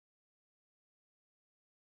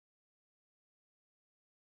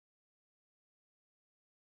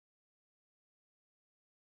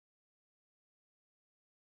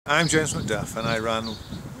I'm James Macduff and I run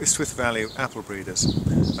Ystwyth Valley Apple Breeders,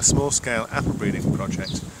 a small-scale apple breeding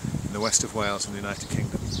project in the west of Wales in the United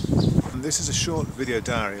Kingdom. And this is a short video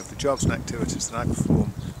diary of the jobs and activities that I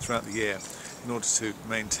perform throughout the year in order to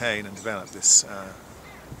maintain and develop this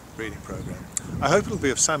breeding programme. I hope it will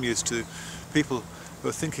be of some use to people who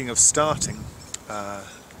are thinking of starting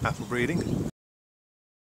apple breeding.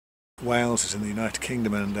 Wales is in the United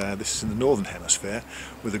Kingdom and this is in the Northern Hemisphere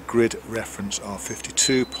with a grid reference of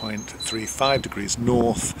 52.35 degrees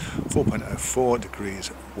north, 4.04 degrees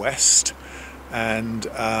west, and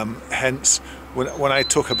hence when I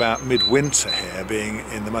talk about midwinter here being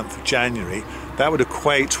in the month of January, that would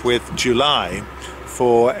equate with July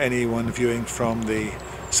for anyone viewing from the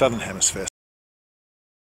Southern Hemisphere.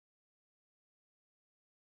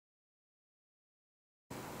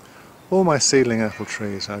 All my seedling apple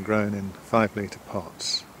trees are grown in 5-litre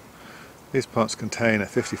pots. These pots contain a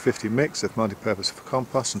 50-50 mix of multi-purpose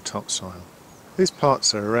compost and topsoil. These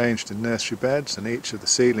pots are arranged in nursery beds and each of the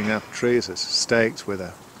seedling apple trees is staked with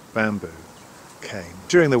a bamboo cane.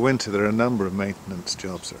 During the winter there are a number of maintenance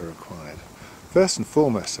jobs that are required. First and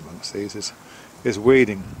foremost amongst these is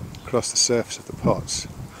weeding across the surface of the pots,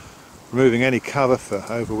 removing any cover for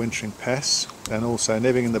overwintering pests and also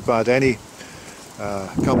nibbing in the bud any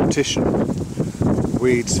competition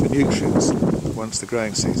weeds for nutrients once the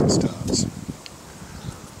growing season starts.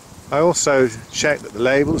 I also check that the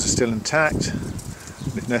labels are still intact,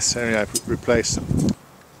 and if necessary I replace them.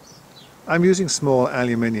 I'm using small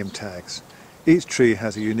aluminium tags. Each tree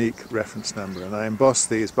has a unique reference number and I emboss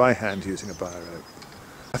these by hand using a biro.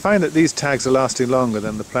 I find that these tags are lasting longer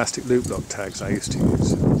than the plastic loop lock tags I used to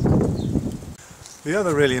use. The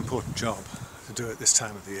other really important job to do at this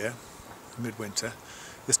time of the year, midwinter,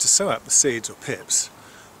 is to sow up the seeds or pips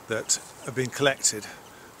that have been collected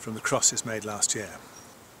from the crosses made last year.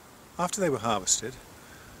 After they were harvested,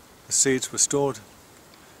 the seeds were stored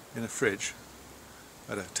in a fridge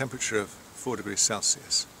at a temperature of 4 degrees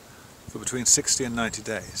Celsius for between 60 and 90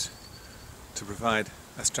 days to provide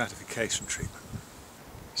a stratification treatment.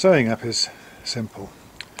 Sowing up is simple.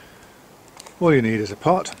 All you need is a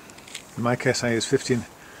pot. In my case I use 15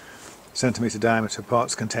 centimetre diameter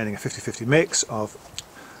pots containing a 50-50 mix of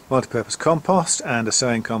multi-purpose compost and a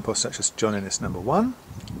sowing compost such as John Innes No. 1.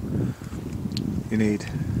 You need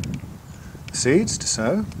seeds to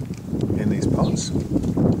sow in these pots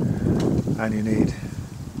and you need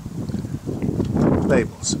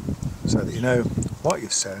labels so that you know what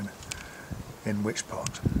you've sown in which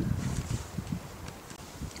pot.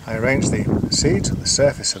 I arrange the seeds on the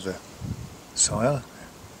surface of the soil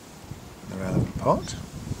in the relevant pot.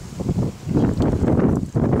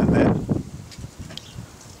 And then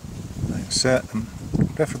I insert them,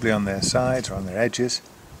 preferably on their sides or on their edges,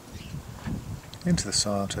 into the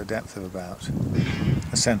soil to a depth of about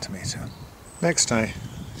 1 centimetre. Next I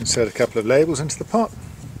insert a couple of labels into the pot,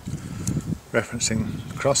 referencing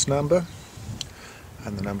the cross number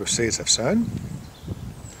and the number of seeds I've sown,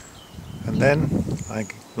 and then I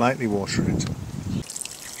lightly water it.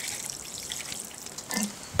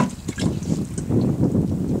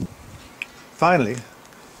 Finally,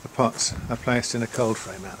 the pots are placed in a cold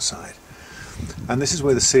frame outside, and this is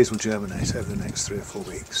where the seeds will germinate over the next 3 or 4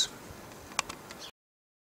 weeks.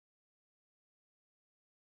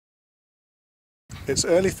 It's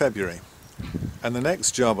early February, and the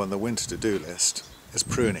next job on the winter to-do list is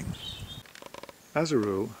pruning. As a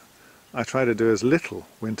rule, I try to do as little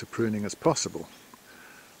winter pruning as possible,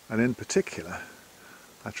 and in particular,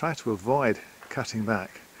 I try to avoid cutting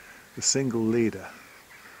back the single leader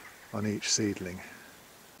on each seedling.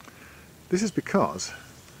 This is because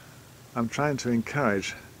I'm trying to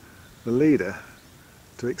encourage the leader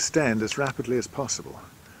to extend as rapidly as possible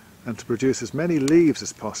and to produce as many leaves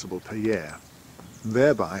as possible per year, and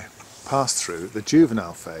thereby pass through the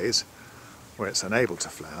juvenile phase, where it's unable to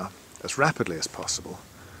flower, as rapidly as possible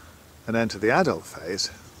and enter the adult phase,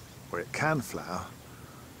 where it can flower,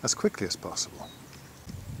 as quickly as possible.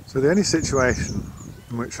 So the only situation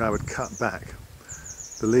in which I would cut back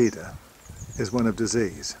the leader is one of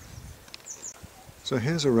disease. So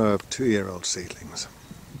here's a row of 2-year-old seedlings.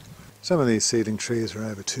 Some of these seedling trees are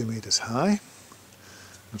over 2 metres high,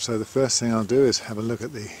 and so the first thing I'll do is have a look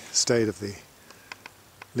at the state of the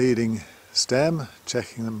leading stem,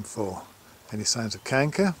 checking them for any signs of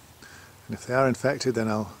canker, and if they are infected then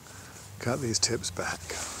I'll cut these tips back.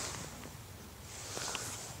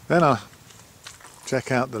 Then I'll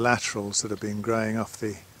check out the laterals that have been growing off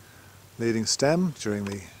the leading stem during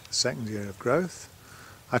the second year of growth.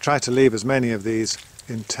 I try to leave as many of these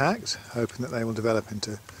intact, hoping that they will develop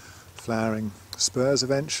into flowering spurs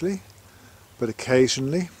eventually, but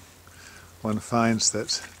occasionally one finds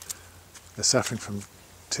that they're suffering from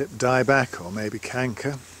tip dieback or maybe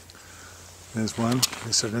canker. There's one.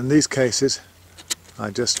 So in these cases I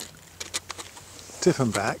just tip them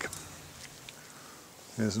back.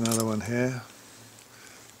 There's another one here,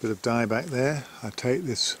 bit of dieback there. I take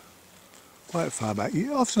this quite far back.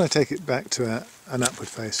 Often I take it back to an upward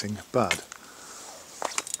facing bud.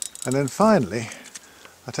 And then finally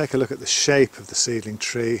I take a look at the shape of the seedling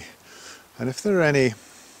tree, and if there are any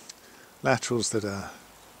laterals that are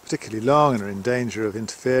particularly long and are in danger of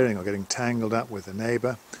interfering or getting tangled up with the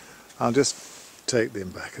neighbour, I'll just take them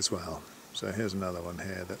back as well. So here's another one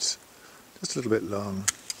here that's just a little bit long,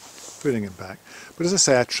 putting him back. But as I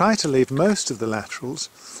say, I try to leave most of the laterals,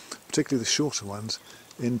 particularly the shorter ones,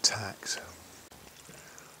 intact.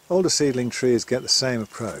 Older seedling trees get the same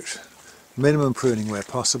approach. Minimum pruning where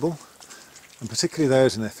possible, and particularly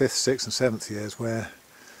those in their 5th, 6th and 7th years where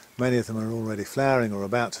many of them are already flowering or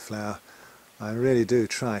about to flower. I really do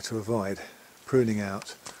try to avoid pruning out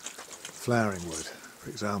flowering wood.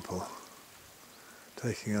 For example,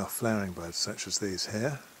 taking off flowering buds such as these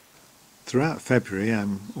here. Throughout February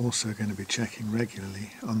I'm also going to be checking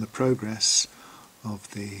regularly on the progress of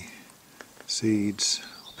the seeds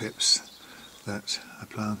or pips that I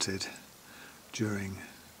planted during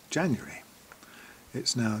January.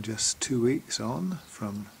 It's now just 2 weeks on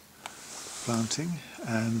from planting,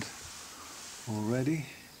 and already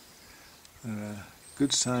there are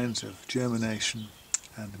good signs of germination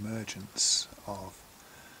and emergence of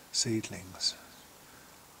seedlings.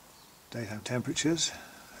 Daytime temperatures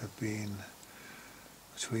have been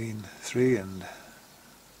between 3 and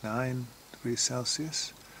 9 degrees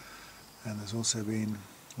Celsius, and there's also been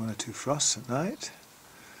 1 or 2 frosts at night,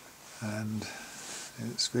 and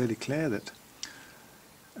it's fairly clear that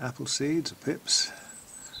apple seeds or pips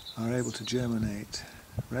are able to germinate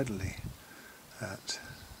readily at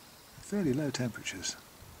fairly low temperatures.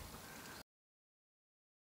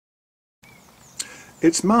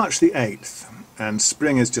 It's March the 8th and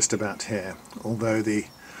spring is just about here, although the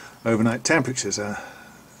overnight temperatures are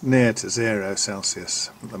near to 0 Celsius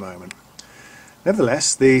at the moment.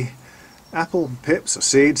 Nevertheless, the apple pips or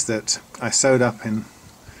seeds that I sowed up in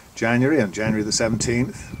January, on January the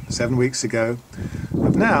 17th, 7 weeks ago,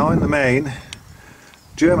 have now in the main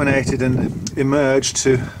germinated and emerged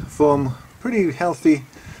to form pretty healthy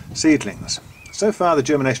seedlings. So far the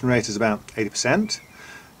germination rate is about 80%.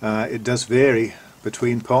 It does vary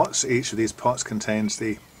between pots. Each of these pots contains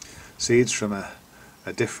the seeds from a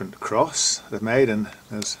different cross they've made, and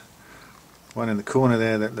there's one in the corner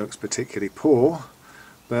there that looks particularly poor,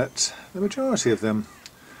 but the majority of them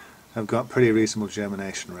have got pretty reasonable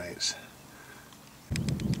germination rates.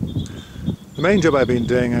 The main job I've been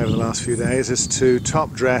doing over the last few days is to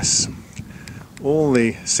top dress all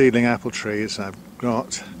the seedling apple trees I've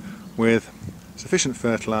got with sufficient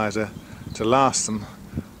fertiliser to last them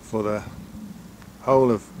for the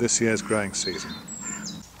whole of this year's growing season.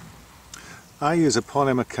 I use a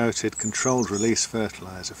polymer coated controlled release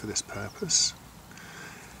fertiliser for this purpose.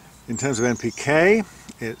 In terms of NPK,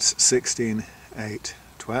 it's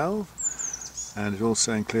 16:8:12, and it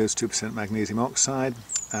also includes 2% magnesium oxide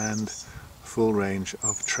and a full range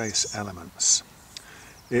of trace elements.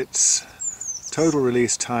 Its total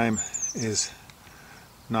release time is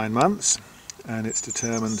 9 months, and it's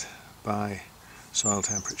determined by soil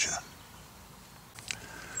temperature.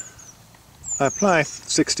 I apply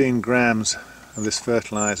 16 grams of this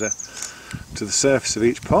fertiliser to the surface of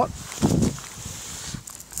each pot,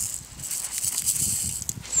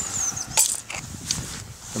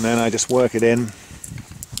 and then I just work it in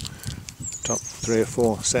top 3 or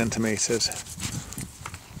 4 centimetres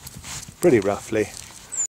pretty roughly.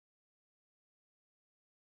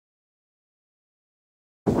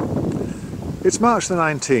 It's March the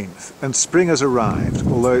 19th and spring has arrived,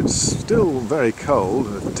 although it's still very cold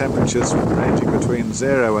with the temperatures ranging between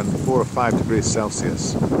 0 and 4 or 5 degrees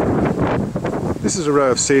Celsius. This is a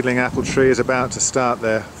row of seedling apple trees about to start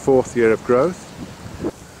their 4th year of growth.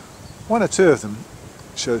 1 or 2 of them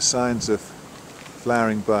show signs of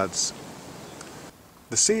flowering buds.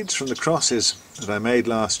 The seeds from the crosses that I made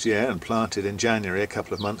last year and planted in January a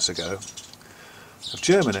couple of months ago have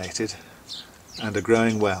germinated and are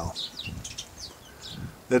growing well.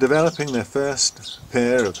 They're developing their first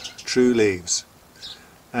pair of true leaves,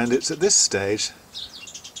 and it's at this stage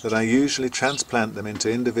that I usually transplant them into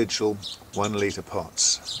individual 1 litre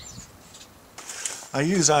pots. I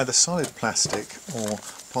use either solid plastic or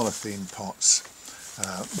polythene pots,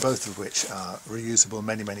 both of which are reusable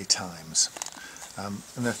many times. And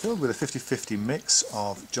they're filled with a 50-50 mix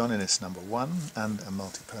of John Innes No. 1 and a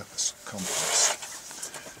multi-purpose compost.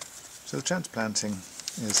 So the transplanting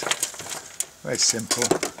is very simple.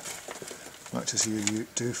 much as you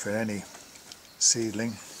do for any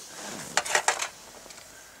seedling.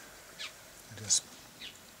 Just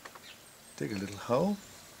dig a little hole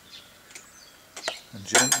and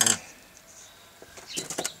gently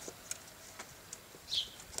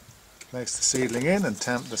place the seedling in and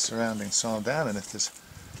tamp the surrounding soil down, and if there's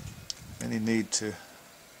any need to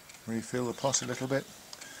refill the pot a little bit,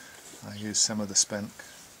 I use some of the spent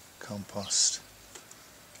compost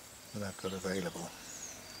that I've got available.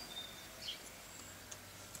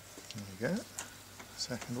 There we go,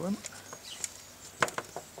 second one.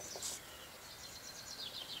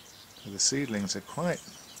 So the seedlings are quite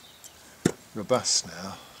robust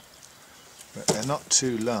now, but they're not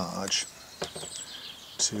too large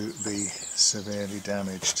to be severely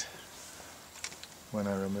damaged when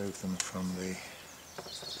I remove them from the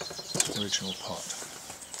original pot.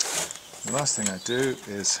 The last thing I do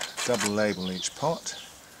is double label each pot.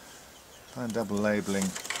 I find double labeling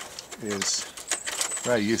is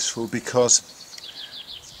very useful because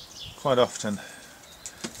quite often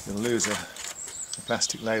you'll lose a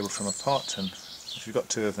plastic label from a pot, and if you've got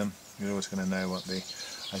two of them, you're always going to know what the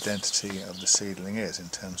identity of the seedling is in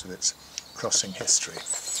terms of its crossing history.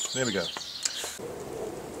 There we go.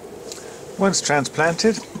 Once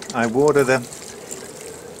transplanted, I water the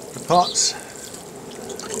pots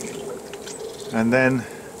and then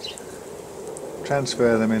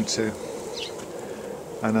transfer them into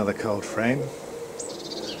another cold frame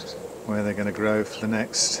where they're going to grow for the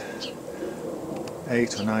next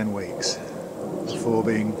 8 or 9 weeks before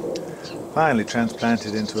being finally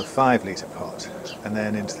transplanted into a 5-litre pot and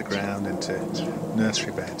then into the ground, into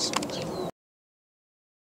nursery beds.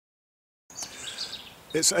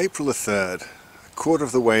 It's April the 3rd, a quarter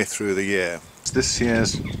of the way through the year. It's this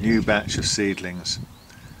year's new batch of seedlings,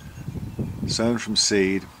 sown from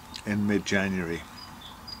seed in mid-January.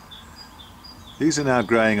 These are now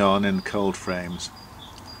growing on in cold frames,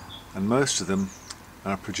 and most of them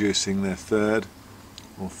are producing their 3rd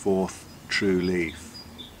or 4th true leaf.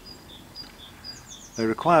 They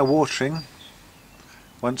require watering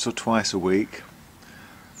once or twice a week,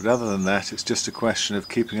 but other than that it's just a question of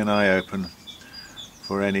keeping an eye open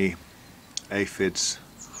for any aphids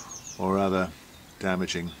or other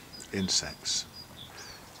damaging insects.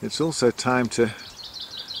 It's also time to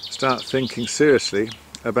start thinking seriously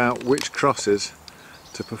about which crosses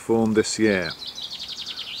to perform this year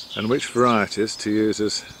and which varieties to use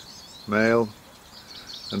as male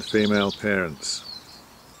and female parents.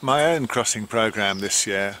 My own crossing program this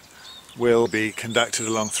year will be conducted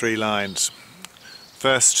along 3 lines.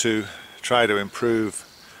 First, to try to improve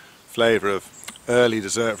flavour of early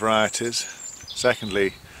dessert varieties.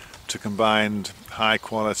 Secondly, to combine high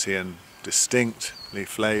quality and distinctly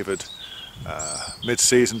flavoured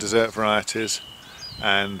mid-season dessert varieties,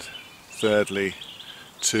 and thirdly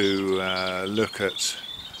to look at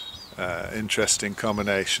interesting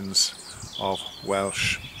combinations of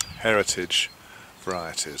Welsh heritage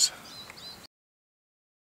varieties.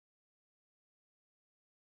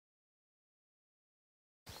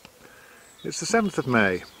 It's the 7th of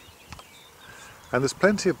May and there's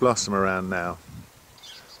plenty of blossom around now.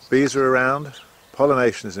 Bees are around,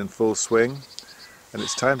 pollination is in full swing, and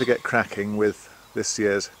it's time to get cracking with this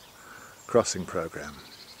year's crossing program.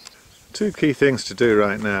 2 key things to do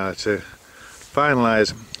right now are to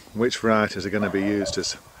finalise which varieties are going to be used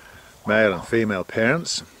as male and female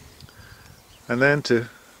parents, and then to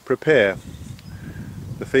prepare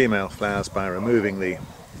the female flowers by removing the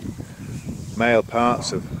male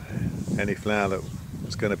parts of any flower that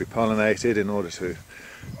was going to be pollinated in order to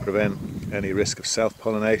prevent any risk of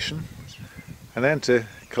self-pollination, and then to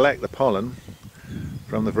collect the pollen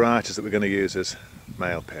from the varieties that we're going to use as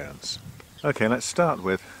male parents. Okay, let's start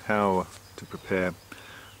with how to prepare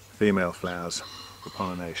female flowers for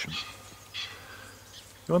pollination.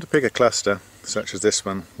 You want to pick a cluster such as this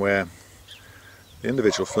one where the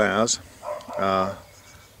individual flowers are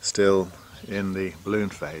still in the bloom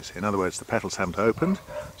phase. In other words, the petals haven't opened,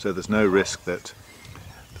 so there's no risk that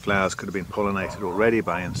the flowers could have been pollinated already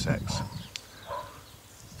by insects.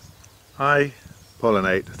 I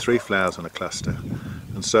pollinate 3 flowers on a cluster,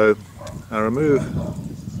 and so I remove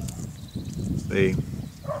the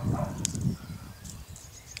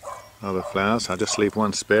other flowers. I just leave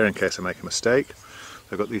 1 spare in case I make a mistake.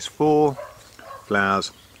 I've got these 4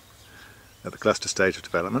 flowers at the cluster stage of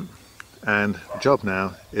development, and the job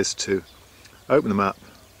now is to open them up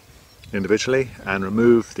individually and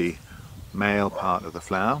remove the male part of the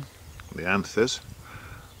flower, the anthers,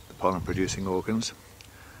 the pollen producing organs,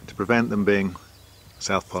 to prevent them being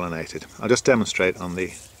self-pollinated. I'll just demonstrate on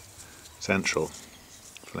the central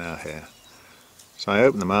flower here. So I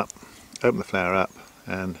open them up, open the flower up,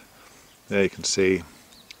 and There you can see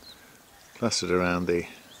clustered around the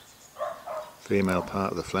female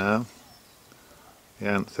part of the flower, the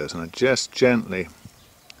anthers, and I just gently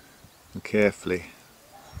and carefully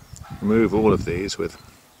remove all of these with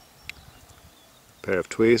a pair of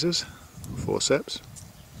tweezers, forceps,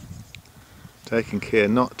 taking care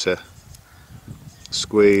not to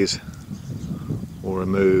squeeze or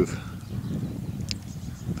remove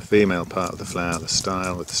the female part of the flower, the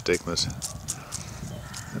style with the stigmas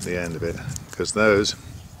at the end of it, because those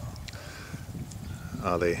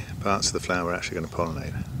are the parts of the flower we're actually going to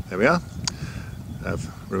pollinate. There we are.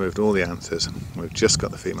 I've removed all the anthers, we've just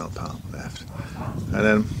got the female part left. And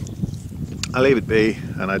then I leave it be,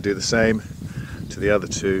 and I do the same to the other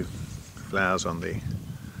two flowers on the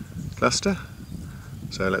cluster.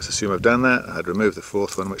 So let's assume I've done that. I'd remove the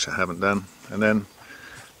fourth one, which I haven't done, and then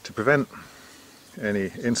to prevent any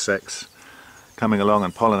insects coming along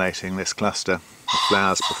and pollinating this cluster of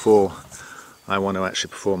flowers before I want to actually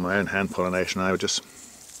perform my own hand pollination, I would just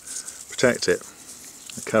protect it,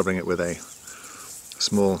 covering it with a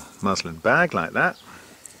small muslin bag like that,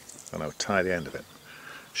 and I would tie the end of it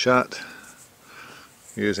shut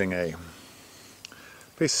using a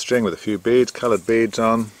piece of string with a few beads, coloured beads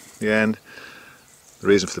on the end. The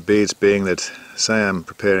reason for the beads being that, say I'm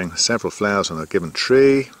preparing several flowers on a given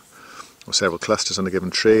tree, or several clusters on a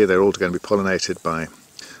given tree, they're all going to be pollinated by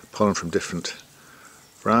pollen from different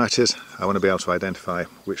varieties. I want to be able to identify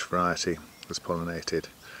which variety has pollinated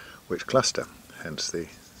which cluster, hence the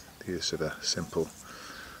use of a simple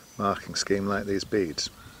marking scheme like these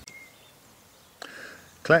beads.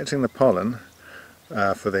 Collecting the pollen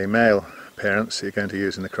for the male parents that you're going to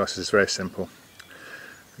use in the crosses is very simple.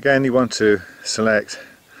 Again, you want to select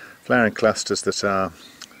flowering clusters that are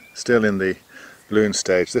still in the balloon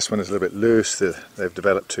stage. This one is a little bit loose, they've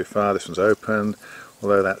developed too far. This one's open,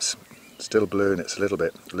 although that's still balloon, it's a little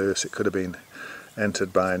bit loose. It could have been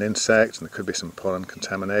entered by an insect and there could be some pollen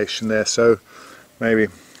contamination there, so maybe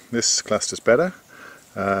this cluster's better.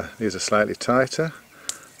 These are slightly tighter,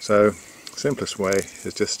 so the simplest way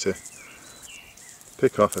is just to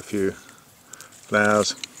pick off a few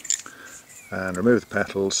flowers and remove the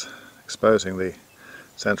petals, exposing the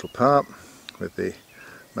central part with the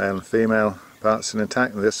male and female parts still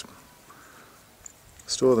intact, and just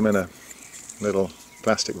store them in a little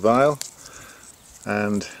plastic vial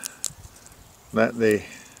and let the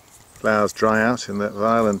flowers dry out in that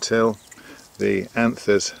vial until the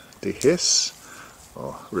anthers dehiss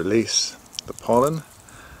or release the pollen,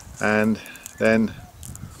 and then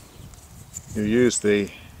you use the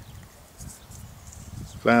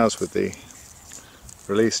flowers with the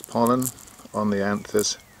released pollen on the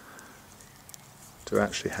anthers to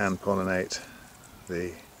actually hand pollinate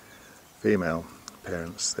the female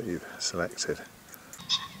parents that you've selected.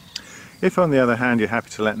 If on the other hand you're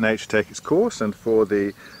happy to let nature take its course and for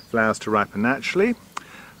the flowers to ripen naturally,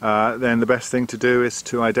 then the best thing to do is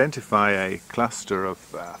to identify a cluster of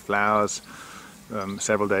flowers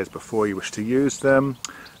several days before you wish to use them.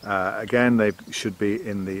 Again, they should be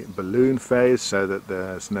in the balloon phase so that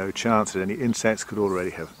there's no chance that any insects could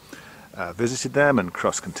already have visited them and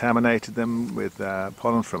cross-contaminated them with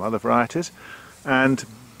pollen from other varieties. And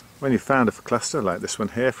when you've found a cluster like this one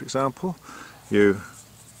here, for example, you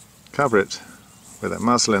cover it with a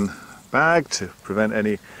muslin bag to prevent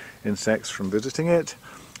any insects from visiting it,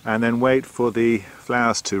 and then wait for the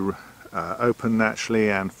flowers to open naturally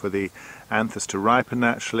and for the anthers to ripen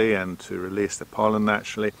naturally and to release the pollen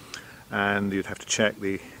naturally. And you'd have to check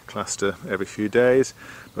the cluster every few days,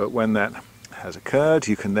 but when that has occurred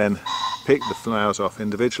you can then pick the flowers off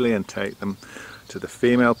individually and take them to the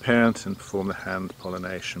female parent and perform the hand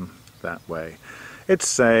pollination that way.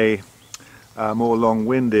 It's a more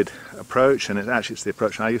long-winded approach, and it's the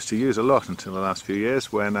approach I used to use a lot until the last few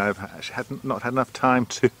years, when I've actually not had enough time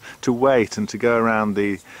to wait and to go around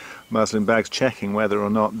the muslin bags checking whether or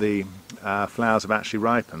not the flowers have actually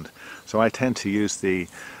ripened. So I tend to use the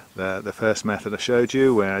first method I showed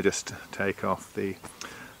you, where I just take off the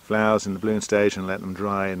flowers in the bloom stage and let them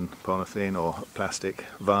dry in polythene or plastic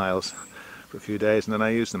vials for a few days, and then I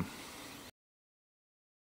use them.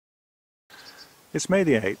 It's May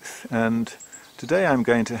the 8th, and today I'm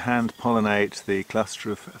going to hand pollinate the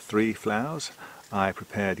cluster of 3 flowers I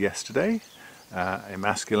prepared yesterday,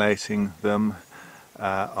 emasculating them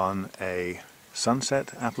on a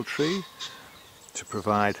sunset apple tree to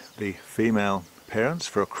provide the female parents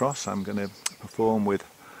for a cross I'm going to perform with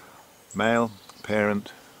male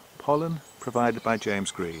parent pollen provided by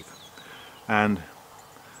James Grieve. And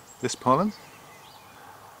this pollen, you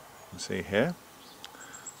can see here,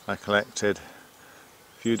 I collected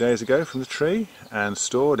a few days ago from the tree and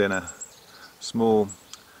stored in a small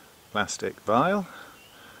plastic vial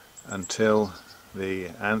until the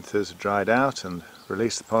anthers dried out and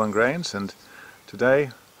release the pollen grains, and today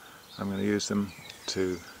I'm going to use them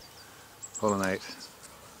to pollinate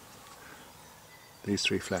these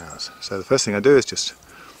 3 flowers. So the first thing I do is just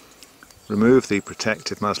remove the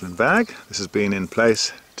protective muslin bag. This has been in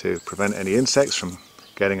place to prevent any insects from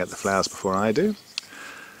getting at the flowers before I do.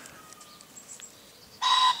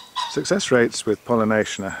 Success rates with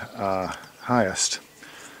pollination are highest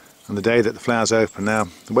on the day that the flowers open. Now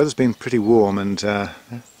the weather's been pretty warm and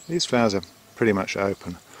these flowers are pretty much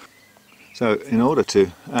open. So in order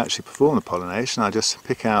to actually perform the pollination, I just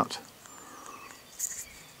pick out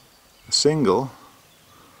a single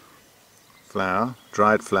flower,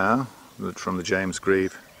 dried flower from the James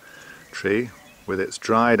Grieve tree with its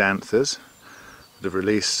dried anthers that have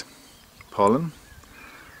released pollen,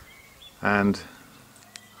 and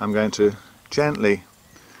I'm going to gently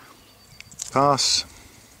pass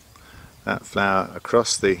that flower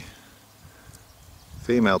across the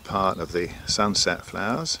female part of the sunset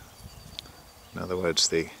flowers, in other words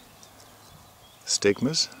the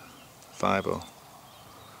stigmas, 5 or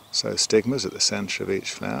so stigmas at the centre of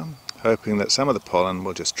each flower, hoping that some of the pollen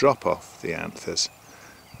will just drop off the anthers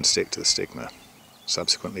and stick to the stigma,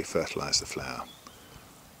 subsequently fertilise the flower.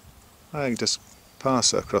 I just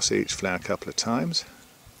pass across each flower a couple of times.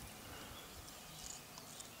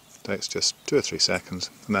 Takes just 2 or 3 seconds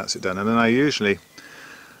and that's it done. And then I usually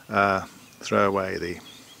throw away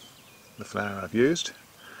the flower I've used,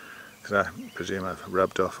 because I presume I've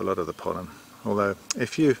rubbed off a lot of the pollen. Although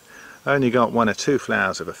if you've only got 1 or 2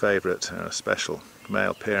 flowers of a favourite or a special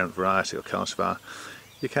male parent variety or cultivar,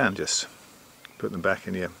 you can just put them back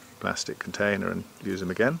in your plastic container and use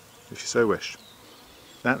them again if you so wish.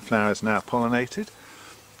 That flower is now pollinated,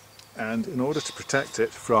 and in order to protect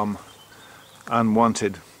it from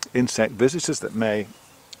unwanted insect visitors that may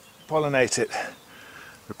pollinate it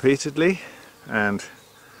repeatedly and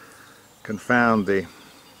confound the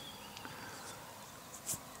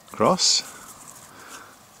cross,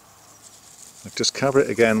 I just cover it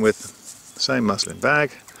again with the same muslin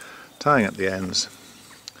bag, tying up the ends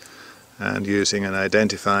and using an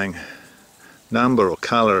identifying number or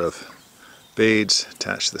colour of beads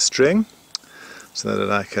attached to the string so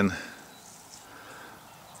that I can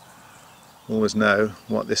always know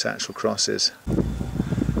what this actual cross is.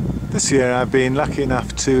 This year I've been lucky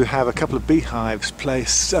enough to have a couple of beehives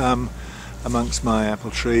placed amongst my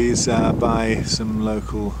apple trees by some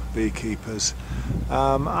local beekeepers.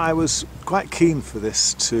 I was quite keen for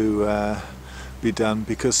this to be done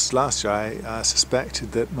because last year I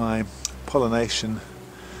suspected that my pollination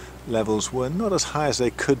levels were not as high as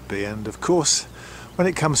they could be, and of course when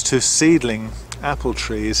it comes to seedling apple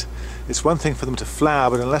trees, it's one thing for them to flower,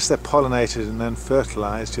 but unless they're pollinated and then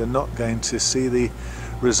fertilized, you're not going to see the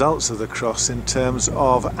results of the cross in terms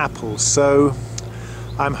of apples. So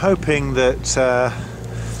I'm hoping that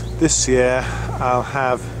this year I'll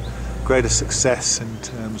have greater success in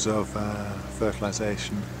terms of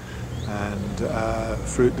fertilization and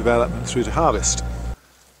fruit development through to harvest.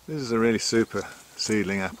 This is a really super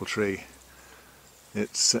seedling apple tree.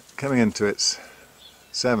 It's coming into its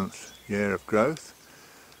 7th year of growth,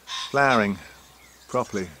 flowering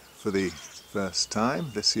properly for the first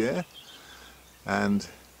time this year, and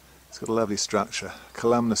it's got a lovely structure,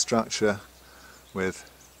 columnar structure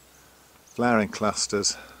with flowering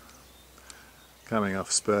clusters coming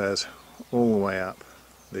off spurs all the way up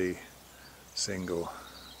the single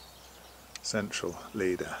central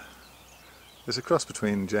leader. There's a cross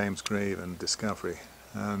between James Grieve and Discovery,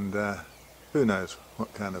 and who knows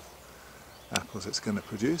what kind of apples it's going to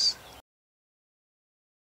produce.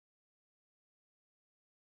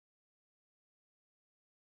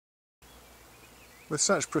 With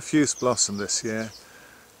such profuse blossom this year,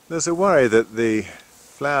 there's a worry that the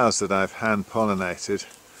flowers that I've hand pollinated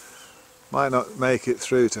might not make it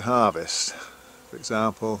through to harvest. For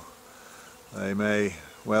example, they may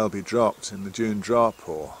well be dropped in the June drop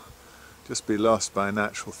or just be lost by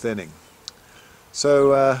natural thinning.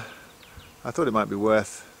 So I thought it might be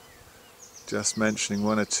worth just mentioning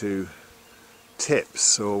 1 or 2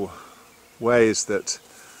 tips or ways that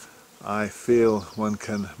I feel one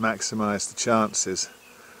can maximise the chances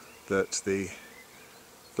that the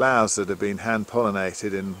flowers that have been hand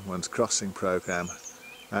pollinated in one's crossing programme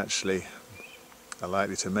actually are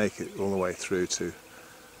likely to make it all the way through to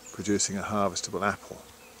producing a harvestable apple.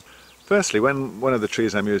 Firstly, when one of the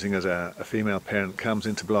trees I'm using as a female parent comes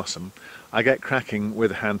into blossom, I get cracking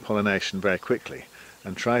with hand pollination very quickly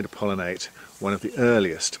and try to pollinate one of the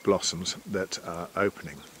earliest blossoms that are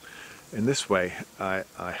opening. In this way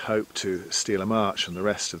I hope to steal a march on the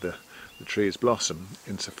rest of the the tree's blossom,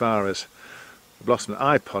 insofar as the blossom that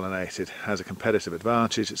I pollinated has a competitive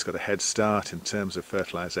advantage. It's got a head start in terms of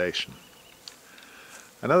fertilisation.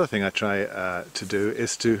 Another thing I try to do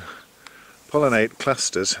is to pollinate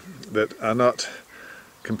clusters that are not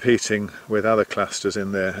competing with other clusters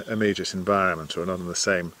in their immediate environment or not on the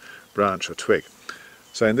same branch or twig.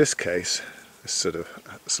 So in this case, this sort of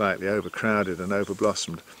slightly overcrowded and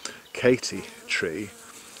overblossomed Katie tree,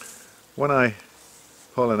 when I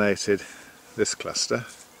pollinated this cluster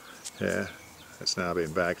here, it's now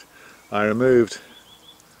been bagged, I removed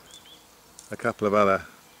a couple of other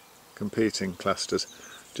competing clusters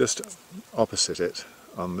just opposite it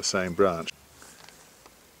on the same branch.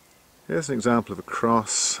 Here's an example of a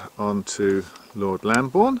cross onto Lord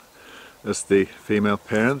Lambourne as the female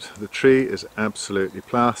parent. The tree is absolutely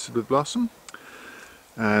plastered with blossom,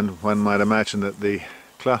 and one might imagine that the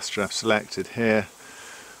cluster I've selected here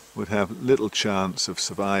would have little chance of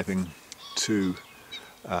surviving to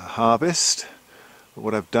harvest. But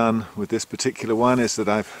what I've done with this particular one is that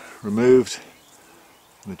I've removed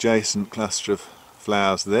an adjacent cluster of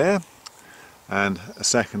flowers there and a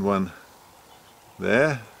second one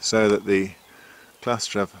there, so that the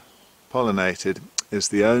cluster I've pollinated is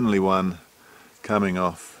the only one coming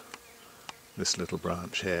off this little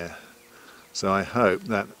branch here. So I hope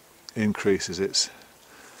that increases its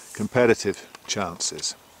competitive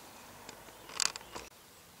chances.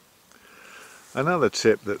 Another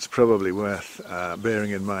tip that's probably worth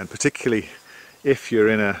bearing in mind, particularly if you're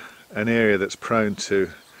in an area that's prone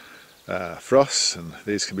to frosts, and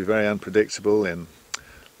these can be very unpredictable in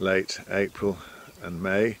late April and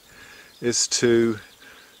May, is to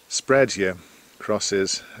spread your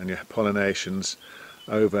crosses and your pollinations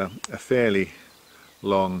over a fairly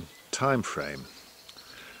long time frame.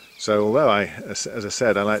 So although as I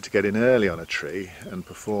said, I like to get in early on a tree and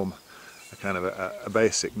perform a kind of a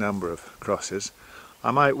basic number of crosses,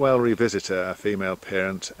 I might well revisit a female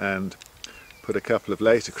parent and put a couple of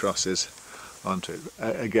later crosses onto it.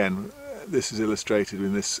 Again, this is illustrated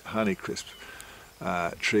in this Honeycrisp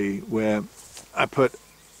tree, where I put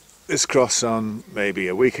this cross on maybe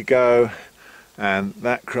a week ago and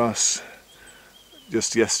that cross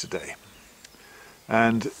just yesterday.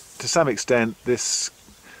 And to some extent this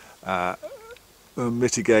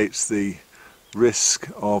mitigates the risk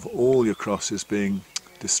of all your crosses being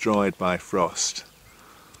destroyed by frost.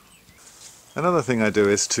 Another thing I do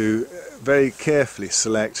is to very carefully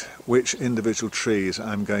select which individual trees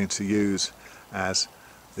I'm going to use as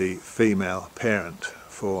the female parent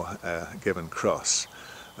for a given cross,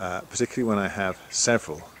 particularly when I have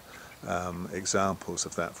several examples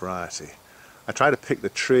of that variety. I try to pick the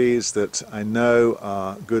trees that I know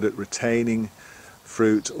are good at retaining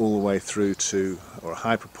fruit all the way through to, or a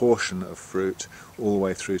high proportion of fruit all the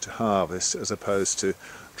way through to harvest, as opposed to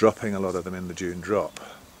dropping a lot of them in the June drop.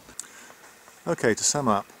 Okay, to sum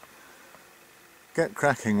up, get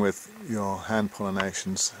cracking with your hand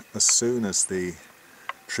pollinations as soon as the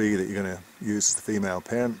tree that you're going to use as the female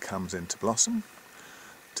parent comes into blossom,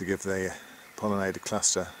 to give the pollinated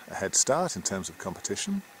cluster a head start in terms of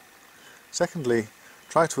competition. Secondly,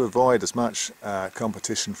 try to avoid as much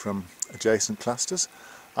competition from adjacent clusters,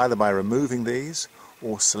 either by removing these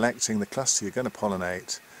or selecting the cluster you're going to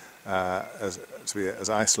pollinate to be as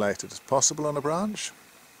isolated as possible on a branch.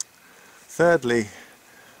 Thirdly,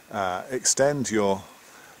 extend your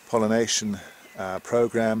pollination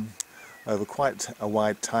program over quite a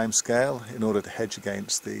wide time scale in order to hedge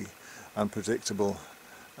against the unpredictable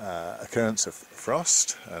occurrence of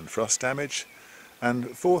frost and frost damage. And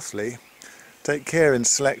fourthly, take care in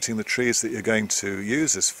selecting the trees that you're going to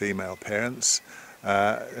use as female parents,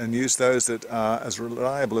 and use those that are as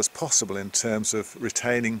reliable as possible in terms of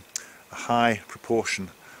retaining a high proportion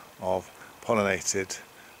of pollinated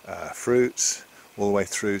fruits all the way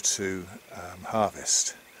through to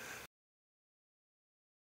harvest.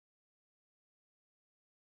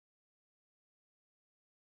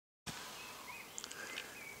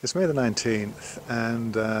 It's May the 19th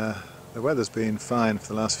and the weather's been fine for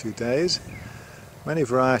the last few days. Many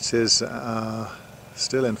varieties are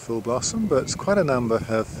still in full blossom, but quite a number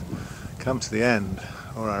have come to the end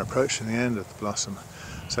or are approaching the end of the blossom.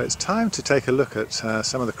 So it's time to take a look at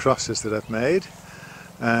some of the crosses that I've made,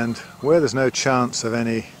 and where there's no chance of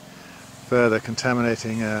any further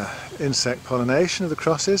contaminating insect pollination of the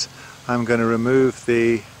crosses, I'm going to remove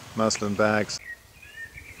the muslin bags.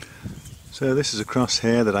 So this is a cross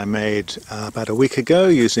here that I made about a week ago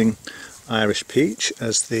using Irish peach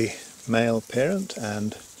as the male parent,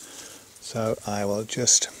 and so I will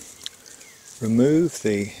just remove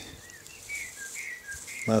the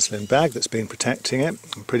muslin bag that's been protecting it.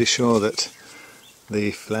 I'm pretty sure that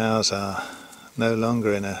the flowers are no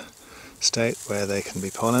longer in a state where they can be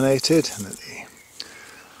pollinated, and that the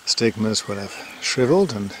stigmas will have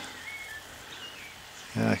shriveled, and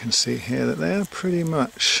I can see here that they are pretty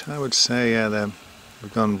much, I would say,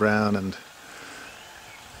 they've gone brown, and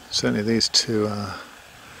certainly these two are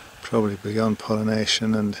probably beyond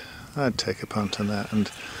pollination, and I'd take a punt on that. And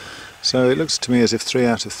so it looks to me as if 3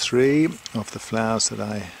 out of 3 of the flowers that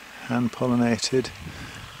I hand pollinated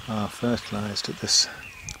are fertilised at this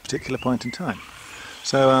particular point in time.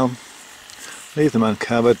 So I'll leave them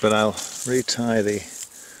uncovered, but I'll retie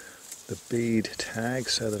the bead tag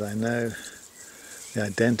so that I know the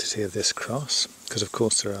identity of this cross, because of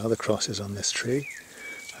course there are other crosses on this tree.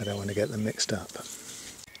 I don't want to get them mixed up.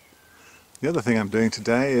 The other thing I'm doing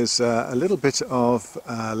today is a little bit of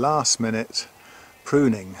last minute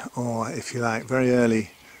pruning, or if you like, very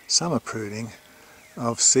early summer pruning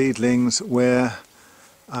of seedlings where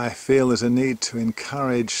I feel there's a need to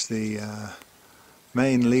encourage the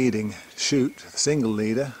main leading shoot, the single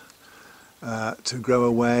leader, to grow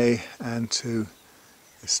away and to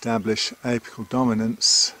establish apical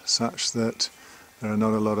dominance such that there are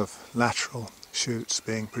not a lot of lateral shoots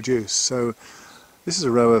being produced. So this is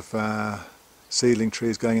a row of seedling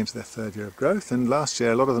trees going into their 3rd year of growth, and last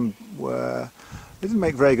year a lot of them didn't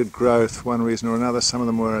make very good growth for one reason or another. Some of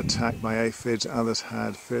them were attacked by aphids, others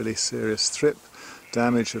had fairly serious thrip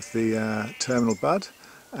damage of the terminal bud,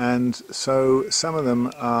 and so some of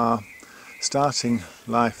them are starting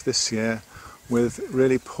life this year with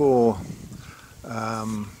really poor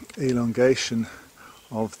elongation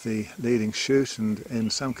of the leading shoot, and in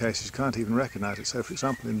some cases you can't even recognise it. So for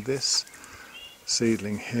example, in this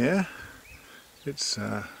seedling here, it's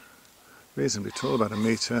reasonably tall, about 1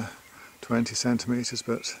 metre 20 centimetres,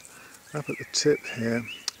 but up at the tip here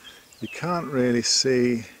you can't really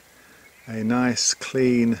see a nice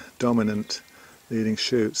clean dominant leading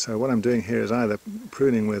shoot. So what I'm doing here is either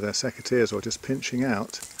pruning with secateurs or just pinching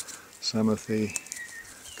out some of the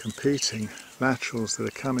competing laterals that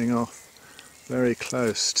are coming off very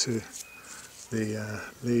close to the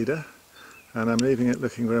leader, and I'm leaving it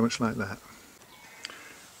looking very much like that.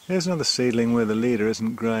 Here's another seedling where the leader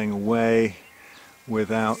isn't growing away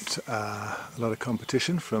without a lot of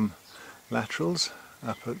competition from laterals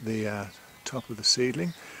up at the top of the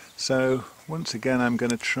seedling. So once again I'm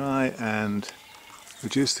going to try and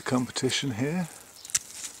reduce the competition here.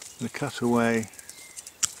 I'm going to cut away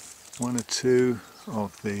 1 or 2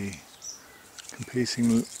 of the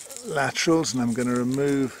competing laterals, and I'm going to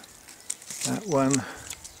remove that one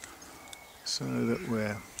so that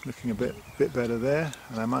we're looking a bit better there,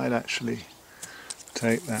 and I might actually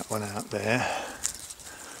take that one out there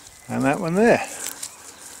and that one there,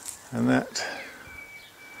 and that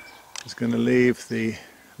is going to leave the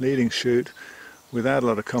leading shoot without a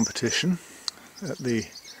lot of competition at the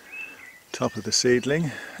top of the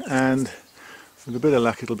seedling, and with a bit of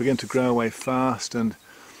luck it'll begin to grow away fast and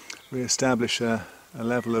re-establish a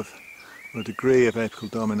level of, or a degree of apical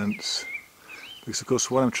dominance, because of course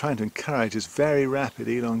what I'm trying to encourage is very rapid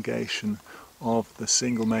elongation of the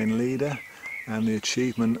single main leader and the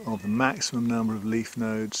achievement of the maximum number of leaf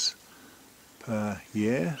nodes per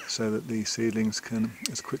year, so that the seedlings can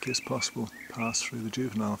as quickly as possible pass through the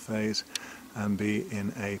juvenile phase and be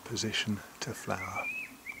in a position to flower.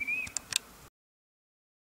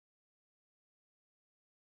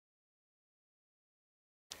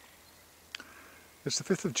 It's the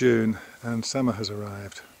 5th of June and summer has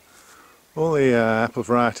arrived. All the apple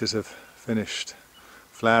varieties have finished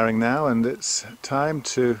flowering now, and it's time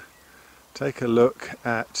to take a look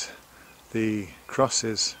at the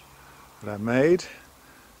crosses that I made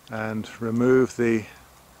and remove the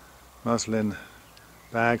muslin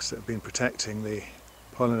bags that have been protecting the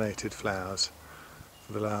pollinated flowers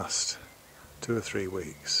for the last 2 or 3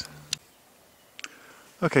 weeks.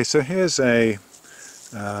 Okay, so here's a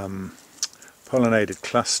pollinated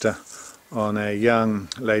cluster on a young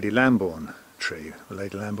Lady Lambourne tree, the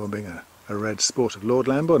Lady Lambourne being a red sport of Lord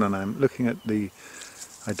Lambourne, and I'm looking at the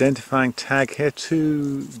identifying tag here,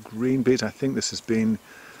 2 green beads. I think this has been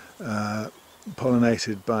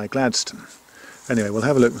pollinated by Gladstone. Anyway, we'll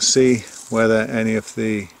have a look and see whether any of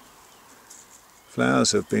the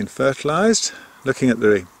flowers have been fertilised. Looking at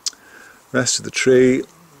the rest of the tree,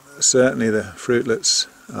 certainly the fruitlets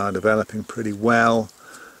are developing pretty well.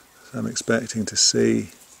 So I'm expecting to see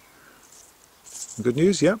some good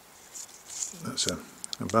news. Yep, that's a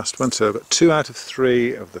robust one. So I've got 2 out of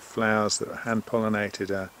 3 of the flowers that are hand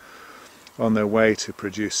pollinated are on their way to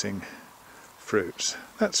producing fruits.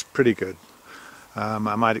 That's pretty good. I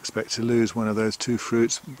might expect to lose one of those 2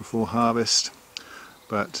 fruits before harvest,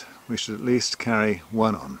 but we should at least carry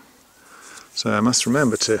one on. So I must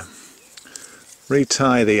remember to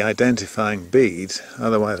retie the identifying bead,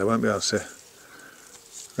 otherwise I won't be able to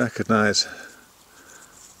recognise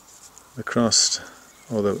the crossed,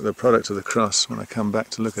 or the product of the cross, when I come back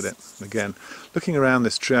to look at it again. Looking around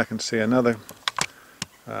this tree I can see another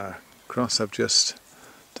cross. I've just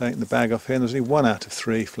taken the bag off here, and there's only 1 out of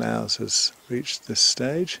 3 flowers has reached this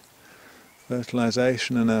stage.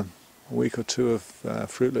 Fertilisation and a week or 2 of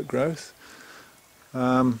fruitlet growth.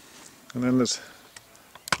 And then there's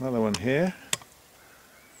another one here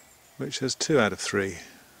which has 2 out of 3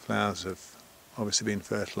 flowers have obviously been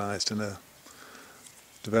fertilised and are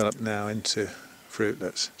developed now into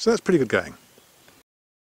fruitlets. So that's pretty good going.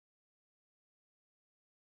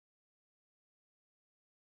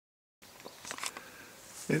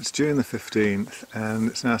 It's June the 15th and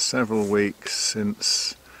it's now several weeks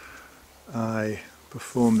since I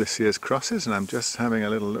performed this year's crosses, and I'm just having a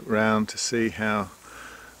little look round to see how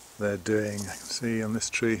they're doing. I can see on this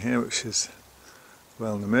tree here, which is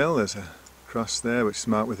well in the mill, there's a cross there which is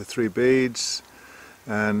marked with the 3 beads,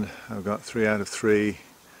 and I've got 3 out of 3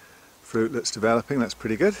 fruitlets developing. That's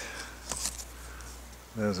pretty good.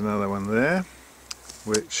 There's another one there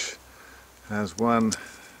which has 1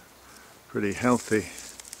 pretty healthy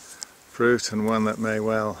fruit and 1 that may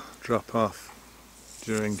well drop off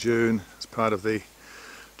during June as part of the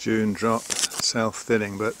June drop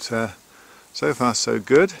self-thinning, but so far so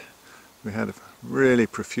good. We had a really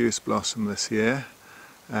profuse blossom this year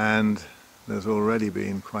and there's already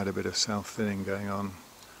been quite a bit of self-thinning going on.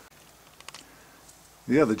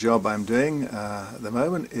 The other job I'm doing at the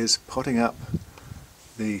moment is potting up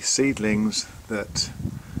the seedlings that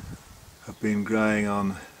have been growing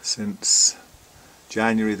on since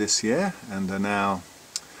January this year and are now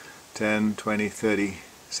 10, 20, 30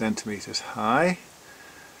 centimetres high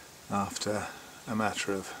after a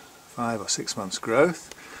matter of 5 or 6 months growth,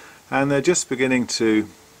 and they're just beginning to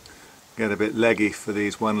get a bit leggy for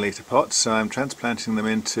these 1 litre pots, so I'm transplanting them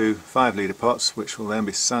into 5 litre pots which will then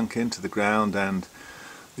be sunk into the ground, and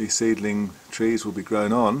the seedling trees will be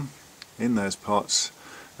grown on in those pots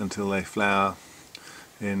until they flower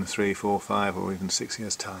in 3, 4, 5 or even 6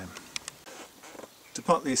 years time. To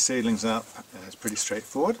pot these seedlings up is pretty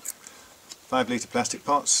straightforward. 5 litre plastic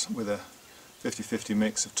pots with a 50-50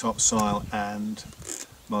 mix of topsoil and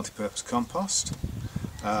multi-purpose compost.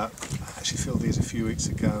 I actually filled these a few weeks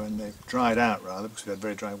ago and they've dried out rather because we had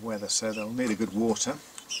very dry weather, so they'll need a good water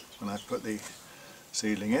when I put the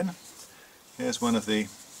seedling in. Here's one of the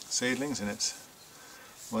seedlings in its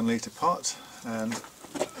 1 litre pot, and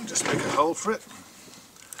I'll just make a hole for it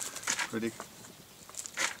pretty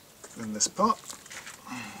in this pot.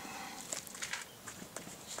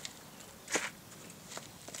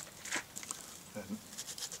 Then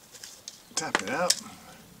tap it out.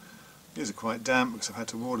 These are quite damp because I've had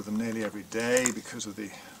to water them nearly every day because of the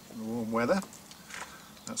warm weather.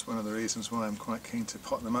 That's one of the reasons why I'm quite keen to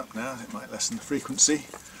pot them up now. It might lessen the frequency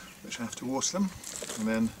which I have to water them. And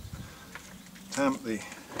then tamp the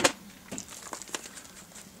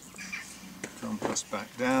compost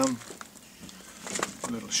back down,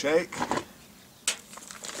 a little shake.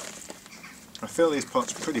 I fill these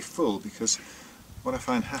pots pretty full because what I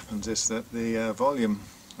find happens is that the volume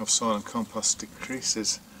of soil and compost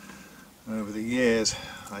decreases over the years.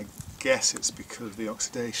 I guess it's because of the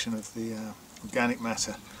oxidation of the organic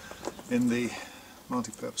matter in the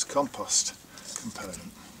multi-purpose compost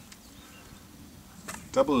component.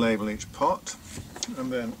 Double label each pot,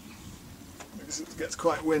 and then because it gets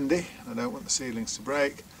quite windy, I don't want the seedlings to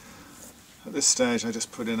break. At this stage I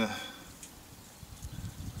just put in a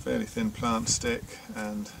fairly thin plant stick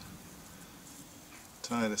and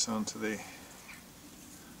tie this onto the,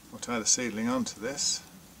 or tie the seedling onto this,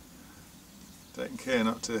 taking care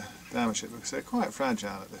not to damage it because they're quite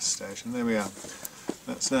fragile at this stage. And there we are.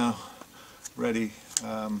 That's now ready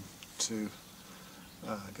to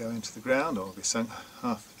go into the ground, or be sunk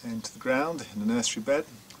half into the ground in the nursery bed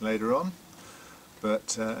later on.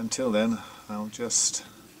 But until then I'll just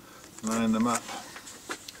line them up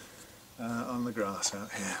on the grass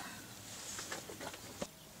out here.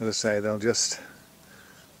 As I say, they'll just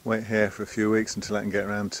wait here for a few weeks until I can get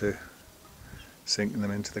around to sinking them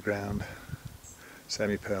into the ground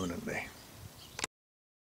semi-permanently.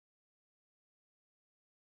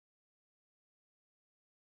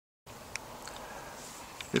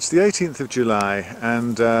 It's the 18th of July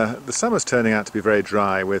and the summer's turning out to be very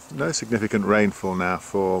dry with no significant rainfall now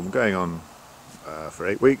for going on for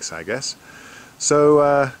 8 weeks, I guess.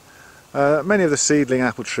 So many of the seedling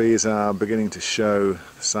apple trees are beginning to show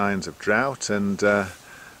signs of drought, and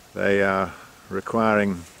they are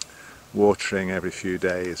requiring watering every few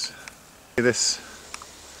days. This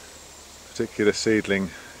particular seedling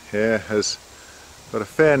here has got a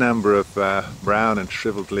fair number of brown and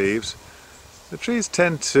shriveled leaves. The trees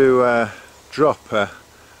tend to drop a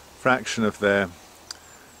fraction of their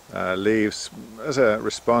leaves as a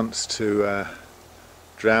response to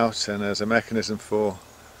drought and as a mechanism for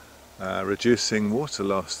reducing water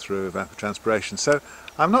loss through evapotranspiration. So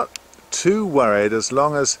I'm not too worried as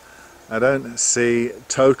long as I don't see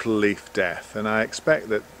total leaf death, and I expect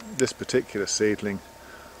that this particular seedling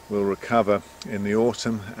will recover in the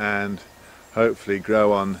autumn and hopefully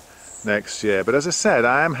grow on next year. But as I said,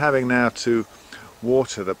 I am having now to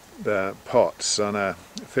water the pots on a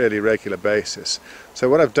fairly regular basis. So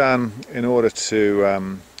what I've done in order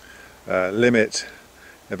to limit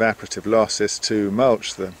evaporative loss is to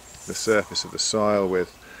mulch the surface of the soil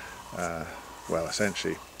with, well,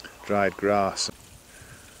 essentially dried grass.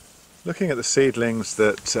 Looking at the seedlings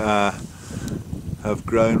that have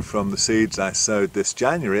grown from the seeds I sowed this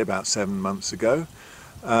January, about 7 months ago,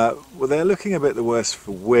 well, they're looking a bit the worse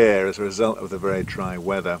for wear as a result of the very dry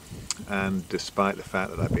weather, and despite the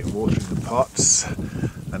fact that I've been watering the pots,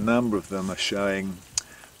 a number of them are showing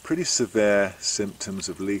pretty severe symptoms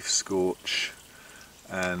of leaf scorch,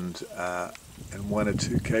 and in 1 or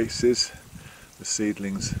 2 cases the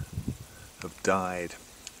seedlings have died.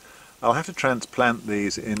 I'll have to transplant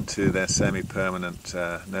these into their semi-permanent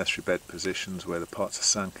nursery bed positions where the pots are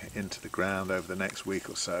sunk into the ground over the next week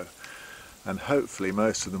or so, and hopefully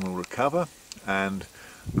most of them will recover and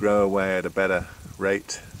grow away at a better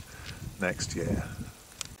rate next year.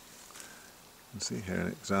 You can see here an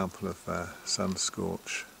example of sun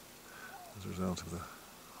scorch as a result of the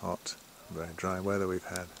hot, very dry weather we've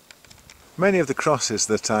had. Many of the crosses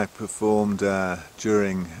that I performed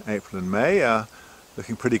during April and May are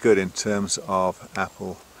looking pretty good in terms of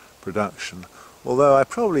apple production, although I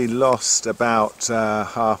probably lost about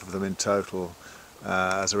half of them in total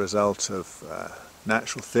as a result of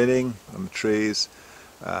natural thinning on the trees,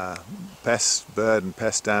 bird and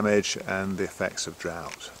pest damage, and the effects of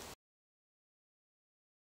drought.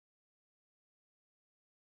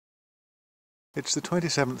 It's the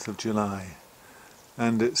 27th of July,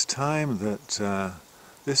 and it's time that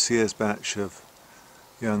this year's batch of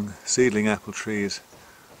young seedling apple trees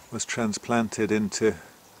was transplanted into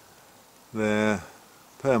their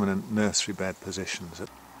permanent nursery bed positions.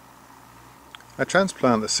 I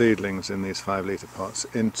transplant the seedlings in these 5-litre pots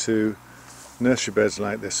into nursery beds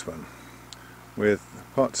like this one, with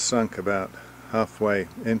pots sunk about halfway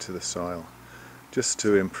into the soil, just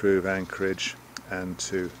to improve anchorage and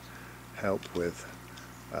to help with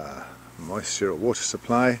moisture or water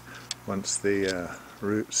supply once the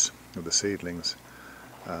roots of the seedlings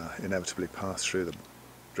inevitably pass through the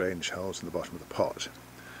drainage holes in the bottom of the pot.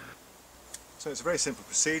 So it's a very simple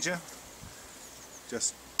procedure.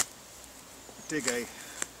 Just dig a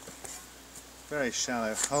very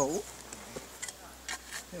shallow hole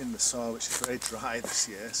in the soil, which is very dry this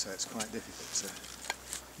year, so it's quite difficult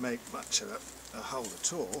to make much of a hole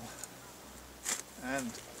at all,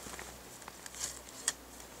 and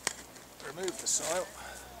remove the soil.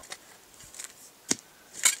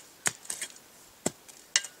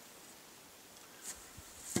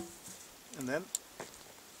 And then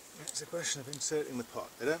it's a question of inserting the pot.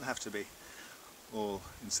 They don't have to be all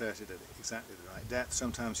inserted at exactly the right depth.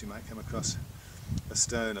 Sometimes you might come across a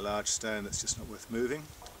stone, a large stone that's just not worth moving,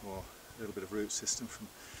 or a little bit of root system from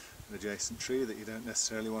an adjacent tree that you don't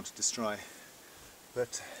necessarily want to destroy.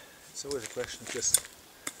 But it's always a question of just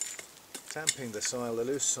tamping the soil, the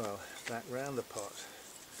loose soil, back round the pot.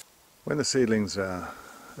 When the seedlings are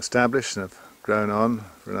established and have grown on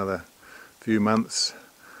for another few months,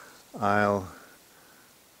 I'll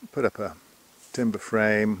put up a timber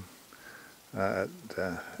frame at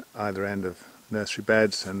either end of nursery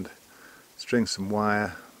beds and string some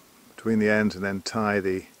wire between the ends, and then tie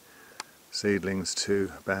the seedlings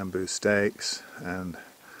to bamboo stakes and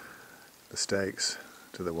the stakes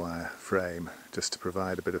to the wire frame, just to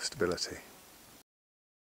provide a bit of stability.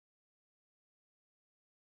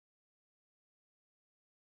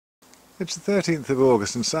 It's the 13th of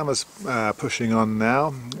August and summer's pushing on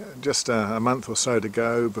now. Just a month or so to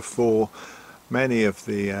go before many of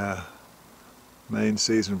the main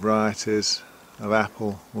season varieties of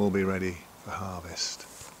apple will be ready for harvest.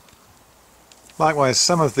 Likewise,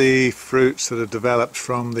 some of the fruits that have developed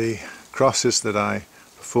from the crosses that I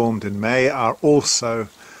performed in May are also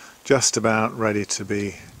just about ready to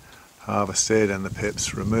be harvested and the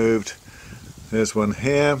pips removed. There's one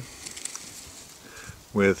here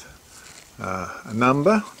with a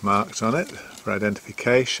number marked on it for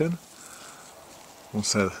identification.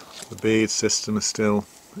 Also the bead system is still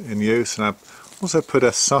in use, and I've also put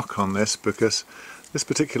a sock on this because This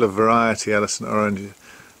particular variety, Ellison Orange,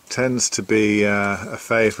 tends to be a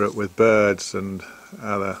favourite with birds and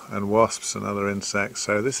wasps and other insects,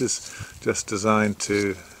 so this is just designed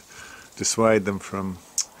to dissuade them from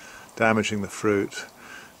damaging the fruit,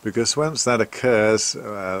 because once that occurs,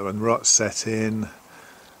 when rot set in,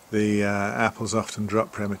 the apples often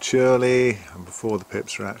drop prematurely and before the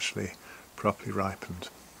pips are actually properly ripened.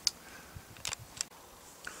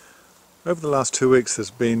 Over the last 2 weeks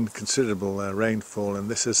there's been considerable rainfall, and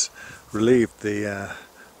this has relieved the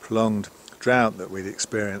prolonged drought that we'd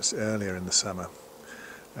experienced earlier in the summer.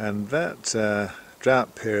 And that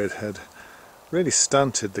drought period had really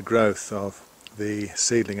stunted the growth of the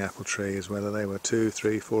seedling apple trees, whether they were 2,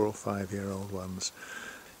 3, 4 or 5 year old ones.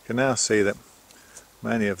 You can now see that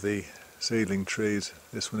many of the seedling trees,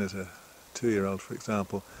 this one is a 2-year-old for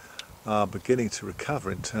example, are beginning to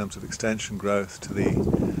recover in terms of extension growth to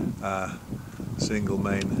the single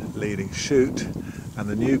main leading shoot, and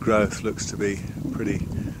the new growth looks to be pretty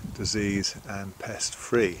disease and pest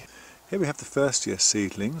free. Here we have the first year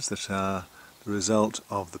seedlings that are the result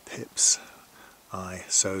of the pips I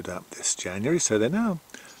sowed up this January, so they're now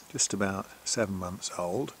just about 7 months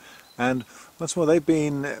old, and once more they've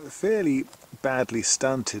been fairly badly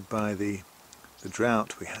stunted by the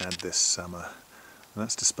drought we had this summer, and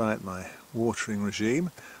that's despite my watering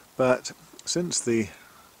regime. But since the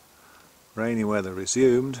rainy weather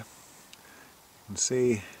resumed, you can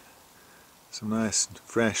see some nice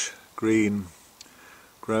fresh green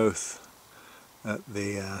growth at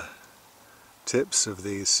the tips of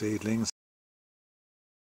these seedlings.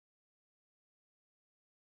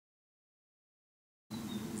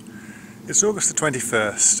 It's August the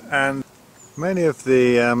 21st, and many of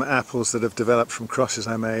the apples that have developed from crosses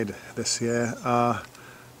I made this year are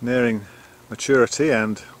nearing maturity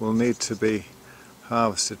and will need to be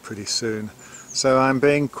harvested pretty soon. So I'm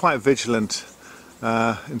being quite vigilant,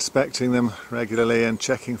 inspecting them regularly and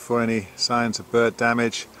checking for any signs of bird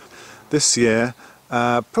damage. This year,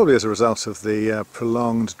 probably as a result of the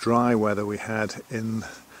prolonged dry weather we had in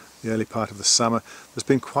the early part of the summer, there's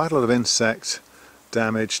been quite a lot of insect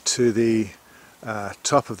damage to the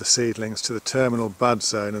top of the seedlings, to the terminal bud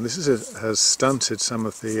zone, and this has stunted some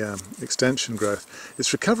of the extension growth.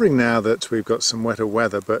 It's recovering now that we've got some wetter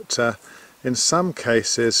weather, but in some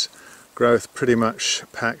cases growth pretty much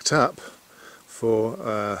packed up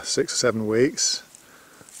for 6 or 7 weeks,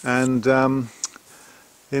 and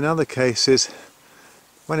in other cases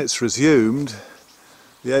when it's resumed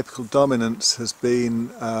the apical dominance has been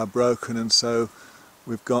broken, and so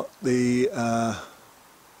we've got the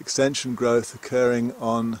extension growth occurring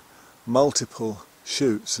on multiple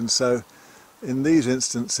shoots, and so in these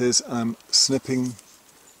instances I'm snipping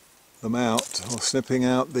them out, or snipping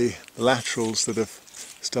out the laterals that have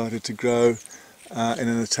started to grow in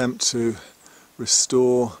an attempt to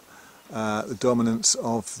restore the dominance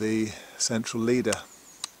of the central leader.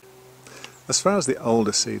 As far as the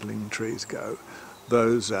older seedling trees go,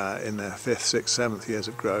 those in their 5th, 6th, 7th years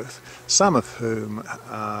of growth, some of whom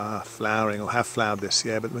are flowering or have flowered this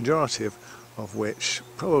year, but the majority of which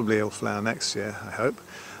probably will flower next year, I hope.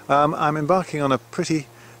 I'm embarking on a pretty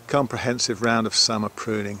comprehensive round of summer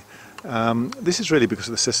pruning. This is really because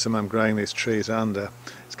of the system I'm growing these trees under.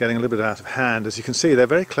 It's getting a little bit out of hand. As you can see, they're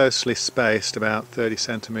very closely spaced, about 30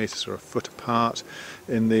 centimetres or a foot apart,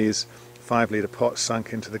 in these 5-litre pots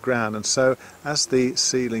sunk into the ground, and so as the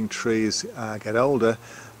seedling trees get older,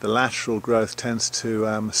 the lateral growth tends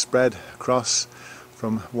to spread across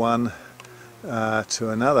from one to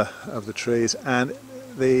another of the trees, and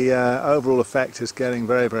the overall effect is getting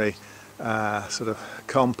very, very sort of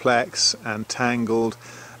complex and tangled,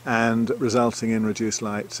 and resulting in reduced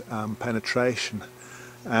light penetration.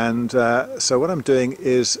 And so what I'm doing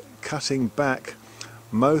is cutting back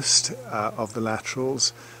most of the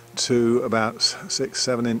laterals to about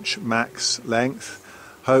 6-7 inch max length,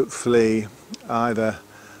 hopefully either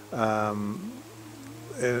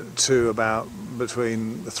to about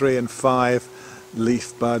between 3 and 5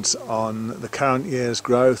 leaf buds on the current year's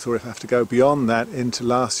growth, or if I have to go beyond that into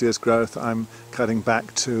last year's growth, I'm cutting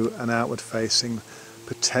back to an outward facing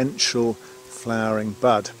potential flowering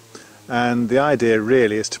bud. And the idea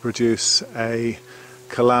really is to produce a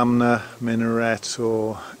columnar, minaret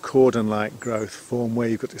or cordon-like growth form where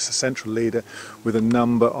you've got this central leader with a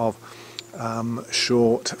number of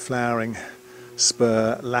short flowering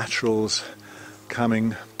spur laterals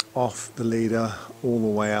coming off the leader all the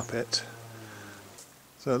way up it.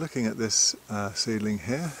 So looking at this seedling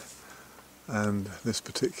here and this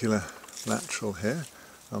particular lateral here,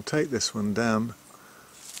 I'll take this one down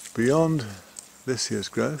beyond this year's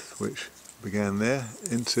growth, which began there,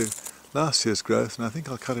 into last year's growth, and I think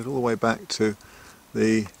I'll cut it all the way back to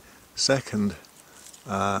the second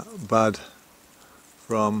bud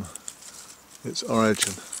from its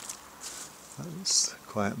origin. That's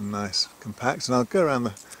quite nice, compact, and I'll go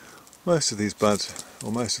around most of these buds,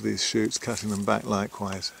 or most of these shoots, cutting them back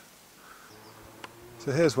likewise.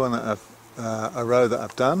 So here's one that a row that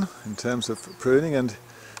I've done in terms of pruning, and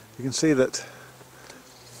you can see that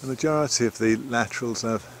the majority of the laterals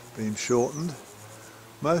have been shortened.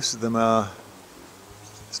 Most of them are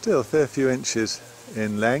still a fair few inches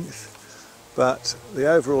in length, but the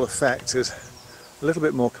overall effect is a little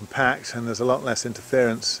bit more compact, and there's a lot less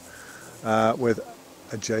interference with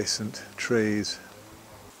adjacent trees.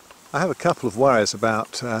 I have a couple of worries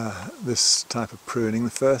about this type of pruning. The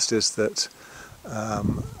first is that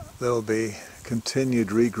there will be continued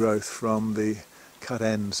regrowth from the cut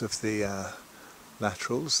ends of the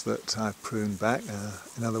laterals that I've pruned back.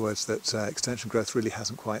 In other words, that extension growth really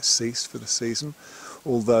hasn't quite ceased for the season,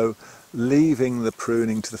 although leaving the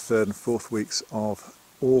pruning to the 3rd and 4th weeks of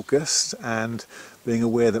August and being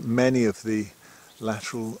aware that many of the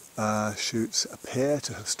lateral shoots appear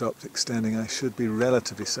to have stopped extending, I should be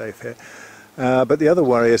relatively safe here. But the other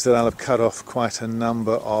worry is that I'll have cut off quite a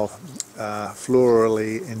number of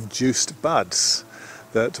florally induced buds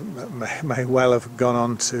that may well have gone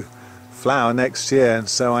on to flower next year, and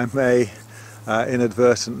so I may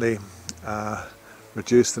inadvertently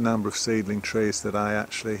reduce the number of seedling trees that I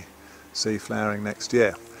actually see flowering next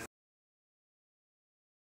year.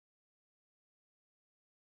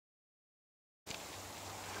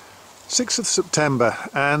 6th of September,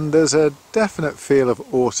 and there's a definite feel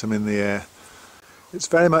of autumn in the air. It's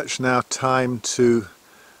very much now time to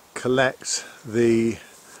collect the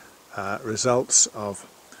results of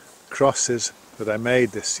crosses that I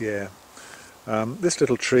made this year. This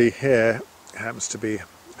little tree here happens to be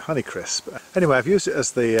Honeycrisp. Anyway, I've used it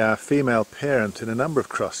as the female parent in a number of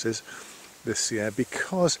crosses this year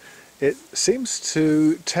because it seems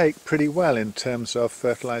to take pretty well in terms of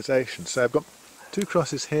fertilization. So I've got 2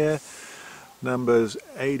 crosses here, numbers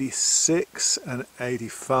 86 and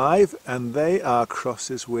 85, and they are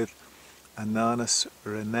crosses with Ananas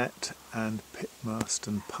Renette and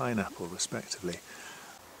Pitmarston Pineapple respectively.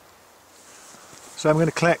 So I'm going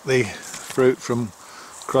to collect the fruit from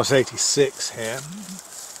cross 86 here.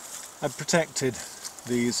 I've protected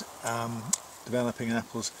these developing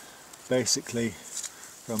apples basically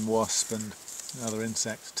from wasp and other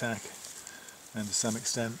insect attack, and to some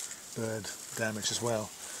extent bird damage as well,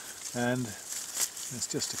 and it's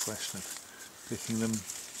just a question of picking them,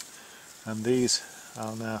 and these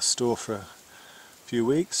I'll now store for a few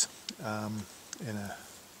weeks in a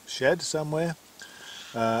shed somewhere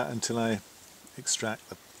until I extract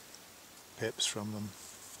the pips from them,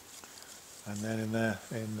 and then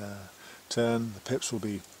in turn the pips will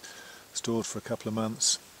be stored for a couple of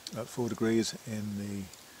months at 4 degrees in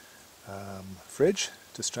the fridge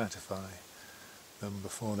to stratify them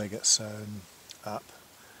before they get sown up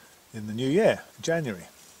in the new year, January.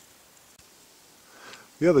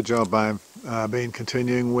 The other job I've been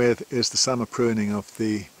continuing with is the summer pruning of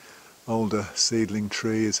the older seedling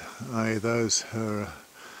trees, i.e. those who are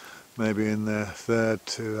maybe in their 3rd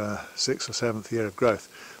to 6th or 7th year of growth.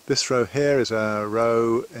 This row here is a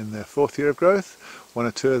row in their 4th year of growth. 1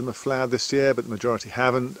 or 2 of them have flowered this year, but the majority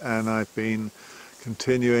haven't, and I've been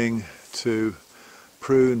continuing to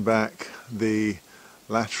prune back the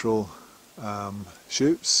lateral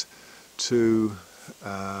shoots to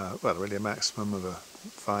well, really a maximum of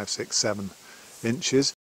 5, 6, 7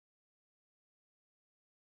 inches.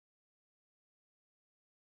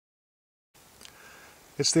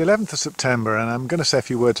 It's the 11th of September, and I'm going to say a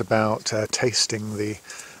few words about tasting the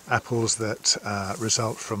apples that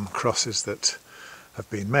result from crosses that have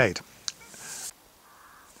been made.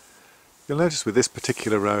 You'll notice with this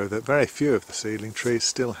particular row that very few of the seedling trees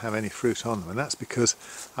still have any fruit on them, and that's because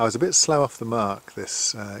I was a bit slow off the mark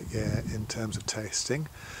this year in terms of tasting,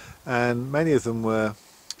 and many of them were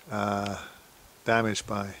damaged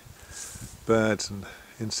by birds and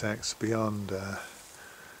insects beyond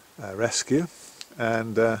rescue,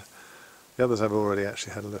 and the others I've already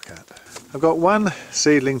actually had a look at. I've got one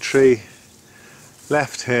seedling tree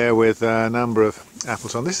left here with a number of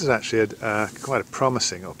apples on. This is actually quite a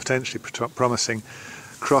promising, or potentially promising,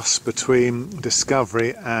 cross between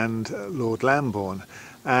Discovery and Lord Lambourne,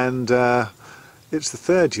 and it's the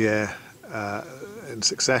 3rd year in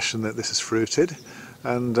succession that this has fruited,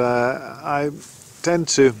 and I tend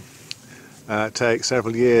to take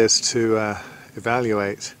several years to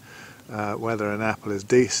evaluate whether an apple is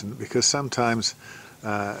decent, because sometimes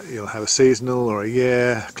you'll have a seasonal or a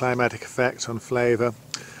year climatic effect on flavour,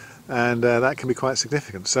 and that can be quite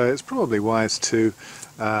significant. So it's probably wise to,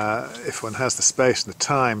 if one has the space and the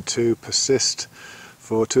time, to persist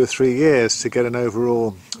for 2 or 3 years to get an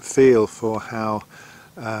overall feel for how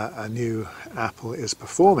a new apple is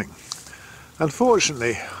performing.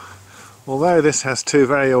 Unfortunately, although this has 2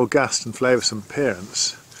 very august and flavoursome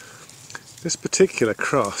appearance, this particular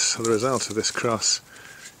cross, or the result of this cross,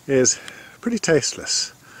 is pretty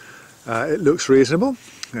tasteless. It looks reasonable,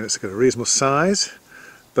 and it's got a reasonable size,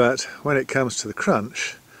 but when it comes to the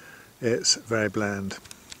crunch, it's very bland.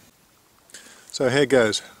 So here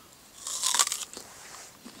goes.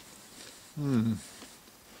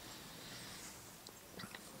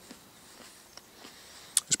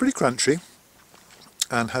 It's pretty crunchy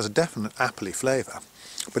and has a definite appley flavour,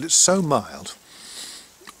 but it's so mild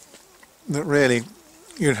that really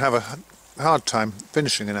you'd have a hard time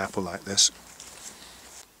finishing an apple like this.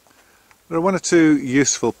 There are 1 or 2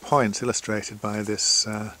 useful points illustrated by this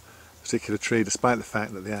particular tree, despite the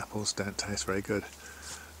fact that the apples don't taste very good.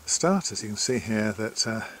 For starters, you can see here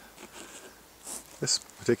that this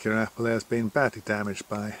particular apple there has been badly damaged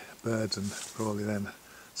by birds and probably then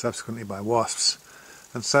subsequently by wasps.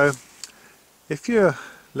 And so if you're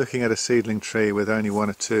looking at a seedling tree with only 1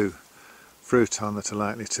 or 2 fruit on that are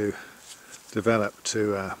likely to develop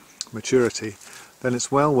to maturity, then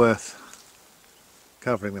it's well worth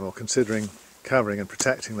covering them, or considering covering and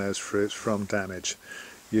protecting those fruits from damage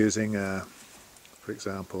using, for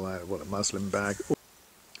example, a muslin bag,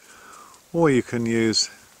 or you can use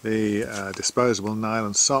the disposable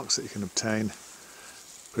nylon socks that you can obtain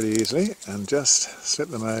pretty easily and just slip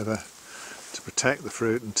them over to protect the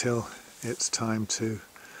fruit until it's time to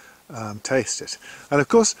taste it. And of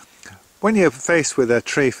course, when you're faced with a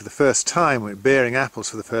tree for the first time, with bearing apples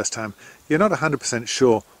for the first time, you're not 100%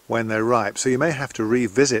 sure when they're ripe, so you may have to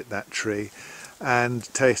revisit that tree and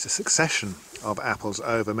taste a succession of apples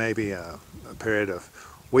over maybe a period of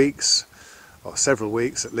weeks, or several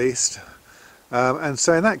weeks at least. And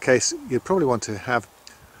so in that case, you'd probably want to have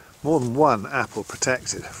more than 1 apple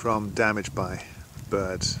protected from damage by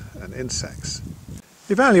birds and insects.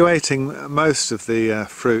 Evaluating most of the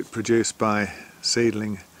fruit produced by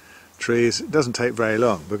seedling trees doesn't take very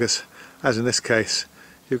long, because, as in this case,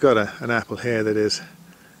 you've got an apple here that is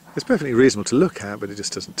perfectly reasonable to look at, but it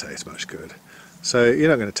just doesn't taste much good. So you're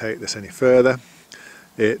not going to take this any further.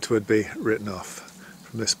 It would be written off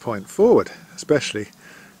from this point forward, especially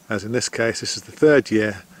as in this case this is the 3rd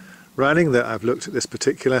year running that I've looked at this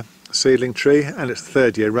particular seedling tree, and it's the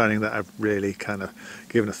 3rd year running that I've really kind of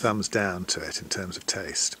given a thumbs down to it in terms of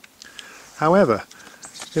taste. However,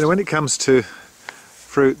 when it comes to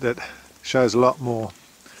fruit that shows a lot more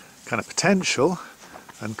kind of potential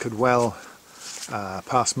and could well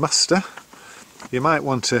pass muster, you might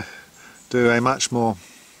want to do a much more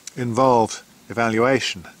involved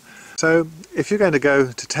evaluation. So if you're going to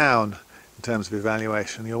go to town in terms of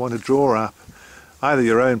evaluation, you'll want to draw up either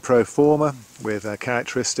your own pro forma with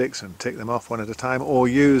characteristics and tick them off one at a time, or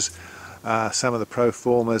use some of the pro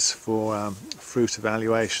formas for fruit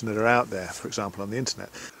evaluation that are out there, for example on the internet.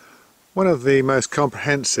 One of the most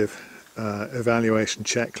comprehensive evaluation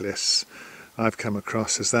checklists I've come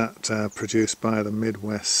across is that produced by the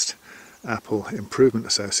Midwest Apple Improvement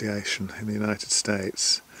Association in the United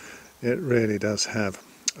States. It really does have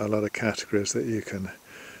a lot of categories that you can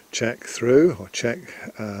check through or check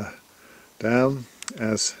down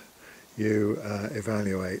as you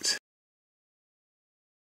evaluate.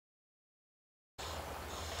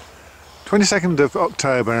 22nd of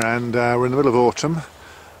October, and we're in the middle of autumn.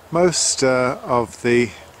 Most of the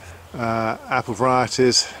apple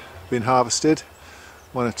varieties have been harvested.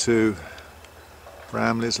 1 or 2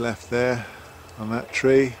 bramleys left there on that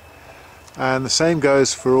tree, and the same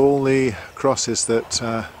goes for all the crosses that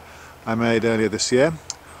I made earlier this year.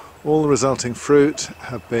 All the resulting fruit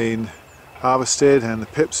have been harvested and the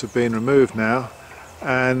pips have been removed now,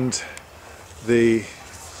 and the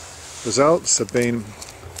results have been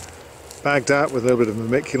bagged up with a little bit of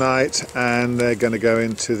vermiculite, and they're going to go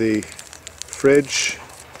into the fridge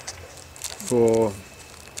for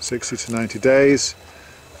 60 to 90 days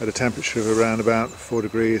at a temperature of around about 4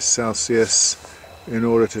 degrees Celsius in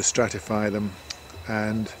order to stratify them.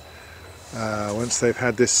 And once they've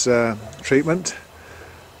had this treatment,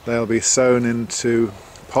 they'll be sown into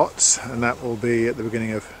pots, and that will be at the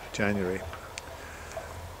beginning of January.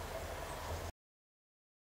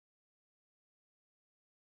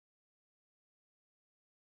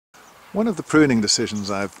 One of the pruning decisions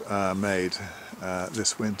I've made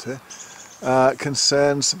this winter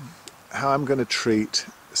concerns how I'm going to treat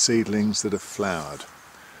seedlings that have flowered.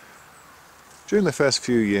 During the first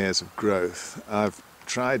few years of growth, I've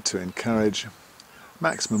tried to encourage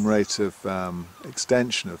maximum rate of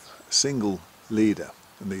extension of a single leader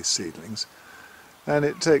in these seedlings, and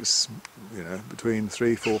it takes, you know, between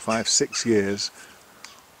 3, 4, 5, 6 years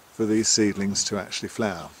for these seedlings to actually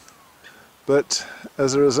flower. But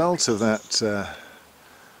as a result of that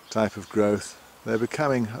type of growth, they're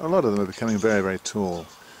becoming, a lot of them are becoming very, very tall.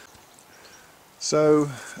 So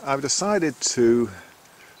I've decided to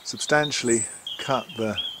substantially cut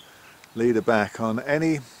the leader back on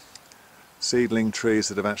any seedling trees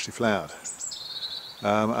that have actually flowered.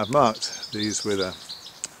 I've marked these with a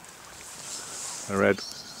red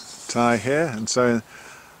tie here, and so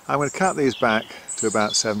I'm going to cut these back to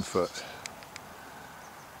about 7 foot.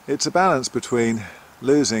 It's a balance between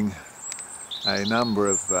losing a number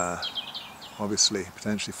of obviously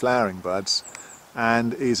potentially flowering buds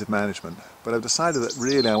and ease of management, but I've decided that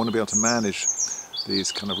really I want to be able to manage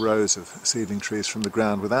these kind of rows of seedling trees from the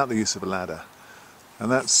ground without the use of a ladder,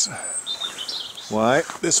 and that's why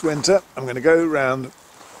this winter I'm going to go around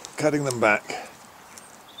cutting them back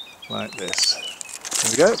like this.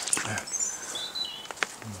 There we go.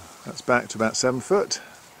 That's back to about 7 foot.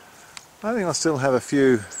 I think I'll still have a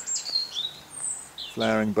few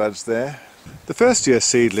flowering buds there. The first year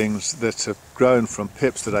seedlings that have grown from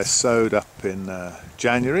pips that I sowed up in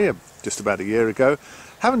January, just about a year ago,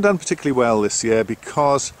 haven't done particularly well this year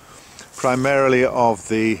because primarily of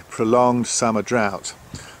the prolonged summer drought.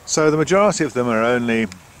 So the majority of them are only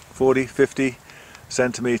 40, 50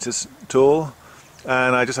 centimetres tall,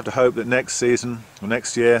 and I just have to hope that next season or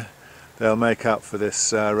next year they'll make up for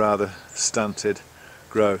this rather stunted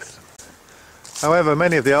growth. However,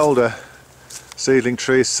 many of the older seedling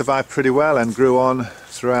trees survived pretty well and grew on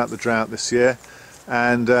throughout the drought this year,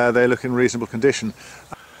 and they look in reasonable condition.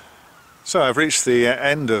 So I've reached the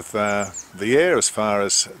end of the year as far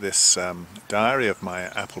as this diary of my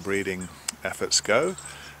apple breeding efforts go,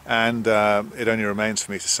 and it only remains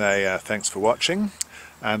for me to say thanks for watching,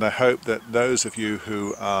 and I hope that those of you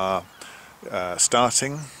who are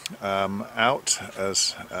starting out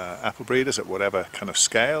as apple breeders at whatever kind of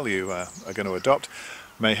scale you are going to adopt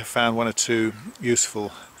may have found one or two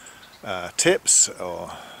useful tips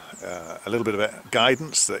or a little bit of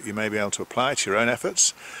guidance that you may be able to apply to your own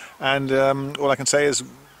efforts. And all I can say is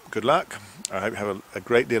good luck. I hope you have a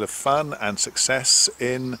great deal of fun and success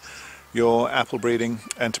in your apple breeding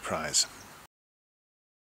enterprise.